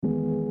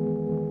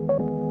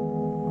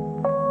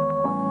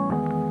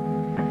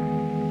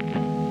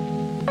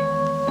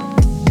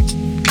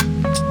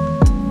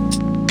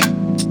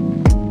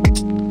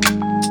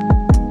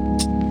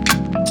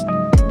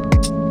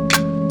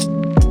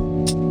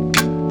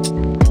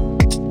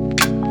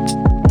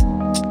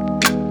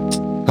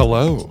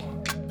Hello,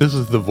 this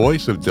is the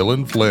voice of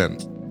Dylan Flynn.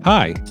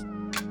 Hi,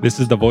 this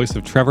is the voice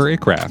of Trevor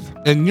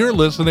Ickrath. And you're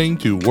listening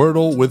to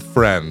Wordle with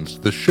Friends,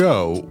 the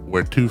show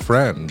where two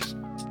friends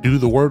do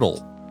the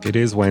Wordle. It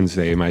is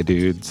Wednesday, my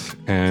dudes,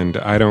 and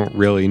I don't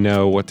really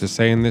know what to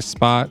say in this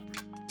spot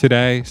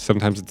today.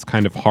 Sometimes it's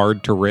kind of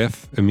hard to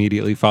riff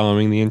immediately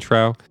following the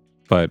intro,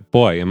 but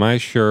boy, am I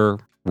sure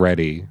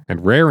ready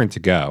and raring to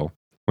go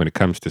when it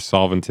comes to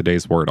solving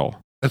today's Wordle.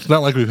 It's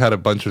not like we've had a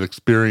bunch of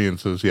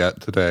experiences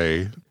yet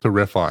today to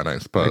riff on, I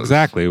suppose.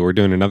 Exactly. We're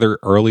doing another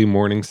early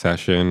morning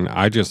session.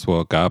 I just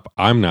woke up.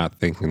 I'm not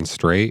thinking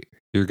straight.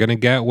 You're going to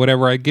get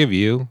whatever I give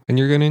you, and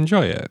you're going to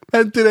enjoy it.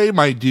 And today,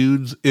 my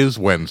dudes, is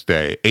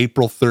Wednesday,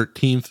 April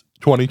 13th,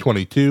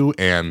 2022,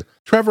 and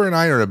Trevor and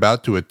I are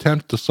about to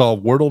attempt to solve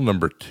Wordle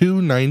number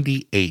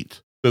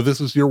 298. So this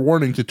is your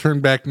warning to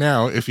turn back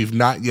now if you've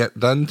not yet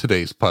done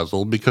today's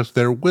puzzle, because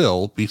there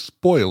will be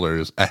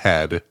spoilers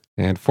ahead.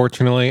 And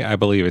fortunately, I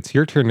believe it's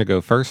your turn to go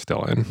first,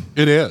 Dylan.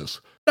 It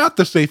is. Not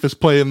the safest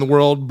play in the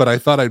world, but I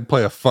thought I'd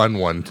play a fun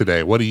one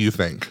today. What do you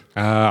think?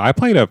 I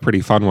played a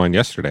pretty fun one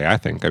yesterday, I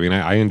think. I mean,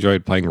 I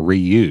enjoyed playing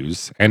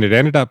Reuse, and it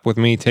ended up with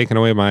me taking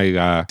away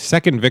my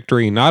second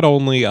victory, not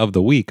only of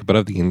the week, but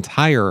of the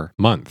entire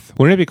month.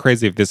 Wouldn't it be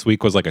crazy if this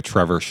week was like a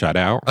Trevor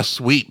shutout? A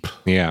sweep.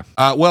 Yeah.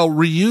 Well,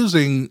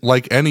 reusing,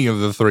 like any of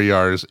the three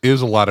R's,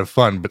 is a lot of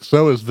fun, but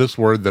so is this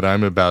word that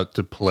I'm about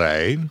to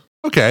play.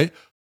 Okay.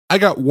 I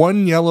got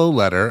one yellow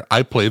letter.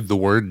 I played the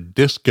word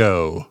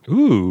disco.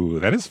 Ooh,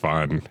 that is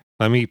fun.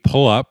 Let me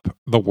pull up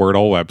the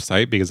Wordle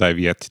website because I've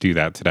yet to do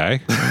that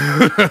today.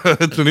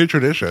 It's a new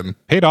tradition.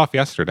 Paid off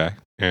yesterday,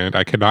 and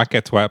I cannot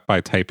get to it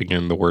by typing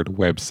in the word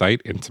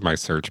website into my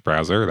search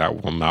browser.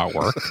 That will not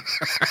work.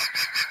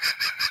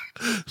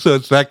 So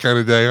it's that kind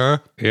of day, huh?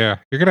 Yeah,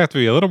 you're going to have to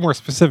be a little more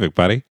specific,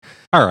 buddy.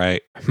 All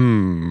right.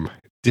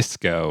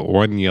 Disco,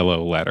 one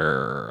yellow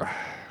letter.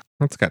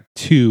 It's got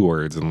two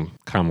words in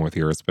common with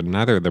yours, but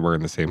neither of them are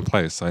in the same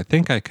place. So I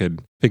think I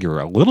could figure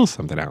a little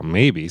something out,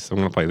 maybe. So I'm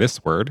going to play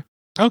this word.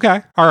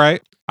 Okay. All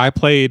right. I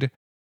played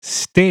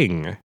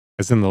Sting,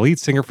 as in the lead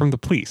singer from The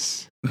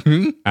Police.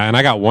 And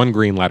I got one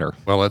green letter.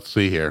 Well, let's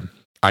see here.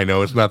 I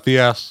know it's not the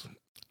S.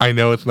 I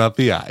know it's not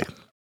the I.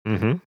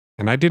 And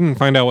I didn't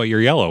find out what your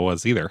yellow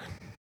was either.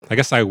 I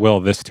guess I will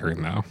this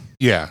turn, though.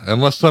 Yeah,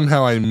 unless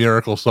somehow I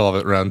miracle solve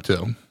it round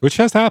two. Which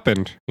has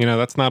happened. You know,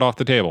 that's not off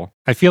the table.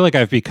 I feel like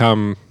I've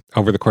become,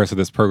 over the course of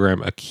this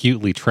program,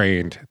 acutely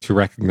trained to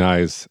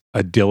recognize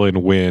a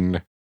Dylan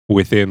win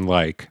within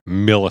like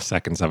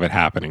milliseconds of it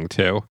happening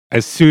too.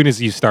 As soon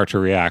as you start to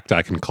react,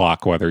 I can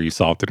clock whether you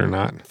solved it or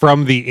not.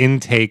 From the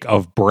intake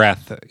of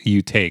breath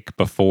you take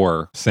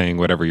before saying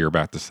whatever you're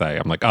about to say,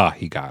 I'm like,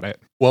 he got it.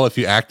 Well, if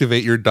you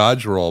activate your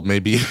dodge roll,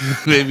 maybe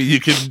you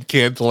can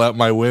cancel out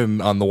my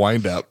win on the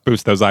windup.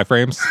 Boost those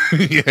iframes.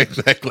 Yeah,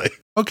 exactly.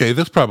 Okay,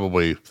 this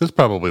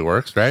probably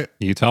works, right?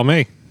 You tell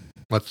me.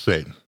 Let's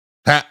see.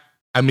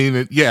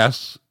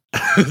 Yes.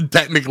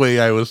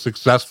 Technically, I was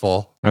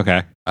successful.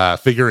 Okay.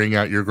 Figuring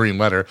out your green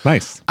letter.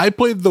 Nice. I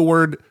played the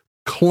word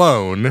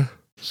clone,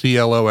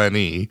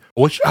 C-L-O-N-E,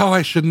 which,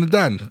 I shouldn't have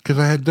done because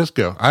I had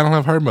disco. I don't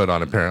have hard mode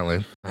on,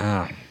 apparently. What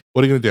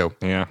are you going to do?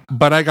 Yeah.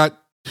 But I got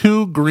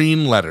two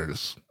green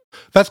letters.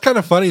 That's kind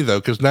of funny, though,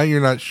 because now you're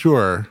not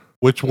sure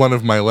which one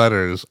of my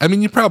letters. I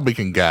mean, you probably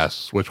can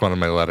guess which one of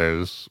my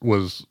letters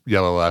was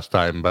yellow last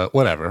time, but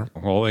whatever.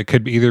 Well, it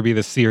could either be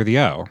the C or the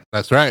O.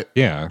 That's right.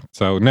 Yeah.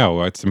 So,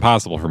 no, it's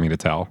impossible for me to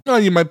tell. Well,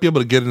 you might be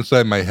able to get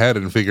inside my head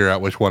and figure out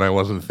which one I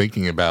wasn't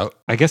thinking about.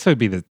 I guess it would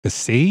be the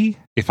C.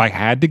 If I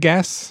had to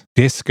guess,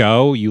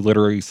 disco, you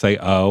literally say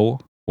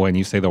O when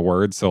you say the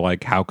word. So,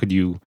 like, how could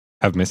you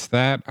have missed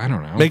that? I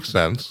don't know. Makes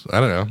sense. I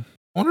don't know.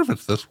 I wonder if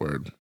it's this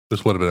word.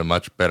 This would have been a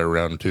much better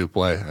round two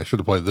play. I should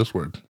have played this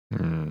word.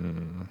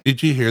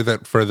 Did you hear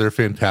that further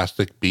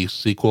Fantastic Beasts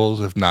sequels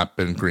have not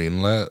been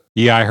greenlit?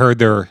 Yeah, I heard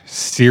they're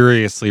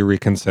seriously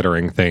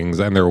reconsidering things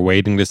and they're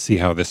waiting to see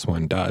how this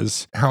one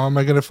does. How am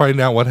I going to find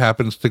out what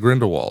happens to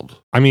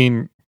Grindelwald? I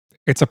mean,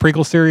 it's a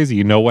prequel series.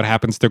 You know what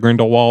happens to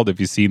Grindelwald if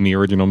you've seen the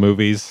original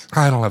movies.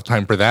 I don't have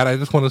time for that. I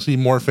just want to see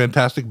more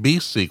Fantastic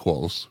Beasts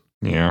sequels.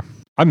 Yeah.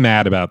 I'm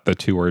mad about the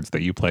two words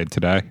that you played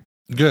today.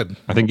 Good.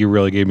 I think you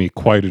really gave me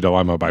quite a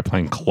dilemma by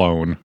playing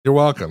clone. You're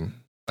welcome.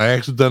 I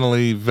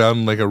accidentally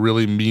found like a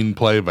really mean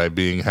play by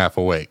being half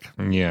awake.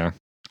 Yeah.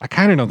 I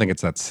kind of don't think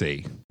it's that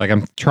C. Like,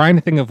 I'm trying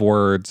to think of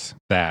words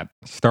that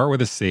start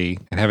with a C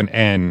and have an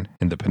N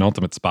in the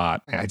penultimate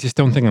spot. I just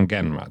don't think I'm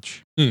getting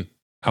much. Oh,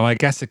 I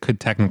guess it could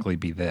technically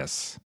be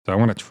this. So I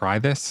want to try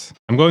this.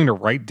 I'm going to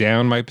write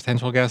down my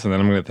potential guess, and then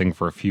I'm going to think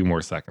for a few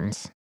more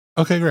seconds.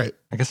 Okay, great.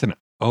 I guess an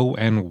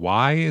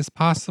O-N-Y is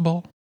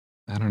possible.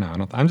 I don't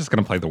know. I'm just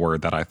going to play the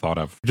word that I thought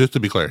of. Just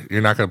to be clear,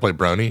 you're not going to play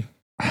brony?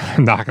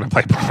 I'm not going to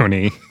play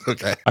brony.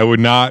 Okay. I would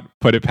not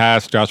put it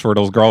past Josh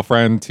Wordle's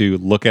girlfriend to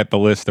look at the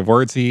list of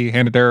words he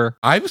handed her.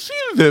 I've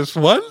seen this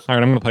one. All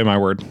right, I'm going to play my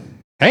word.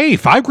 Hey,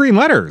 5 green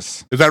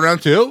letters. Is that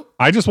round two?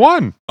 I just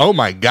won. Oh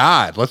my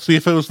God. Let's see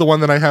if it was the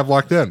one that I have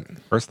locked in.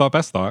 First thought,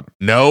 best thought.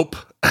 Nope.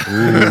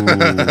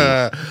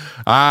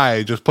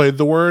 I just played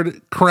the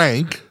word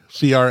crank.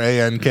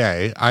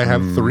 C-R-A-N-K. I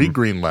have 3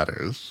 green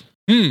letters.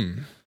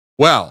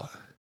 Well,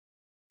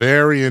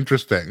 very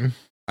interesting.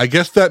 I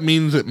guess that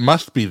means it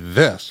must be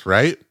this,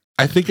 right?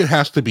 I think it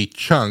has to be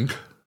chunk,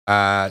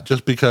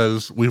 just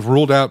because we've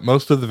ruled out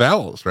most of the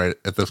vowels, right,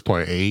 at this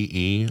point. A,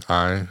 E,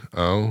 I,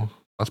 O.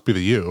 Must be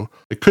the U.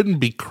 It couldn't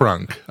be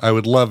crunk. I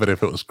would love it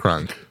if it was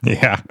crunk.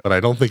 Yeah. But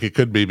I don't think it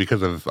could be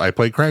because I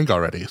played crank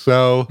already.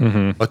 So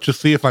let's just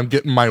see if I'm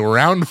getting my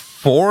round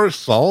 4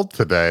 solved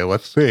today.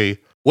 Let's see.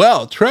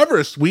 Well,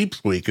 Trevor's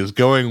sweeps week is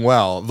going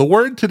well. The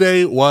word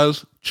today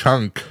was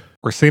chunk.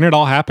 We're seeing it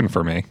all happen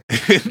for me.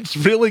 It's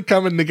really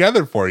coming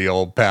together for you,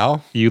 old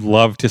pal. You'd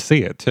love to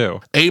see it, too.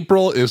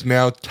 April is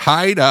now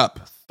tied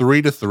up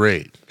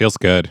 3-3. Feels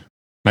good.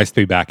 Nice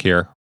to be back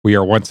here. We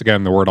are once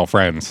again the Wordle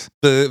Friends.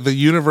 The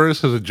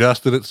universe has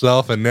adjusted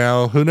itself, and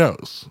now who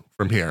knows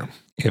from here?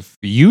 If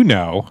you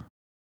know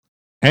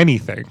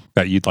anything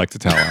that you'd like to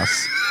tell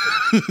us,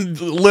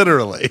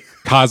 literally,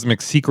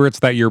 cosmic secrets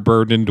that you're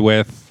burdened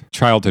with,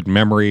 childhood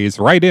memories,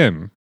 write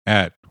in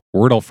at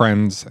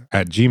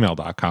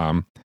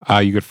wordlefriends@gmail.com.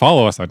 You could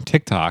follow us on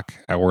TikTok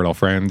at Wordle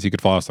Friends. You could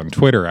follow us on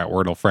Twitter at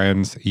Wordle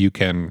Friends. You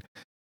can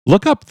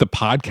look up the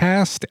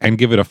podcast and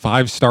give it a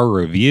 5-star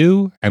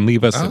review and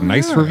leave us a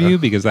nice review,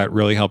 because that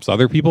really helps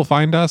other people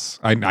find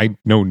us. I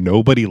know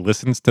nobody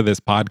listens to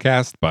this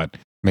podcast, but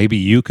maybe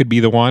you could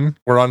be the one.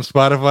 We're on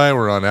Spotify.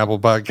 We're on Apple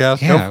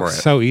Podcasts. Yeah, go for it.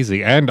 So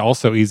easy. And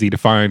also easy to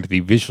find the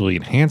visually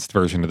enhanced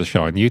version of the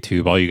show on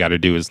YouTube. All you got to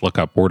do is look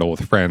up Wordle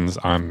with Friends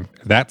on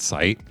that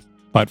site.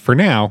 But for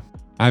now,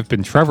 I've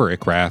been Trevor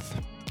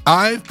Ickrath.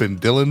 I've been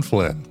Dylan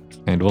Flynn.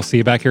 And we'll see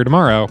you back here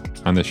tomorrow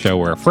on the show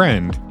where a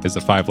friend is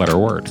a 5-letter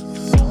word.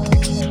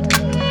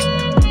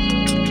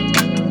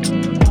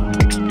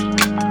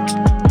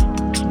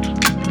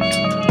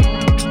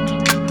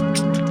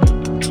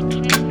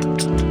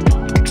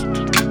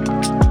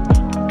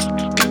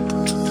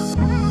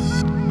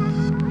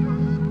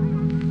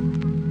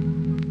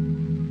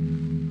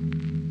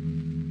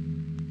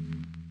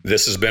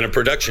 This has been a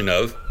production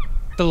of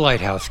The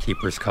Lighthouse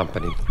Keepers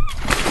Company.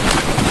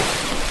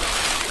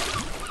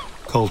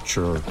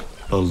 Culture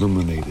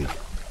illuminated.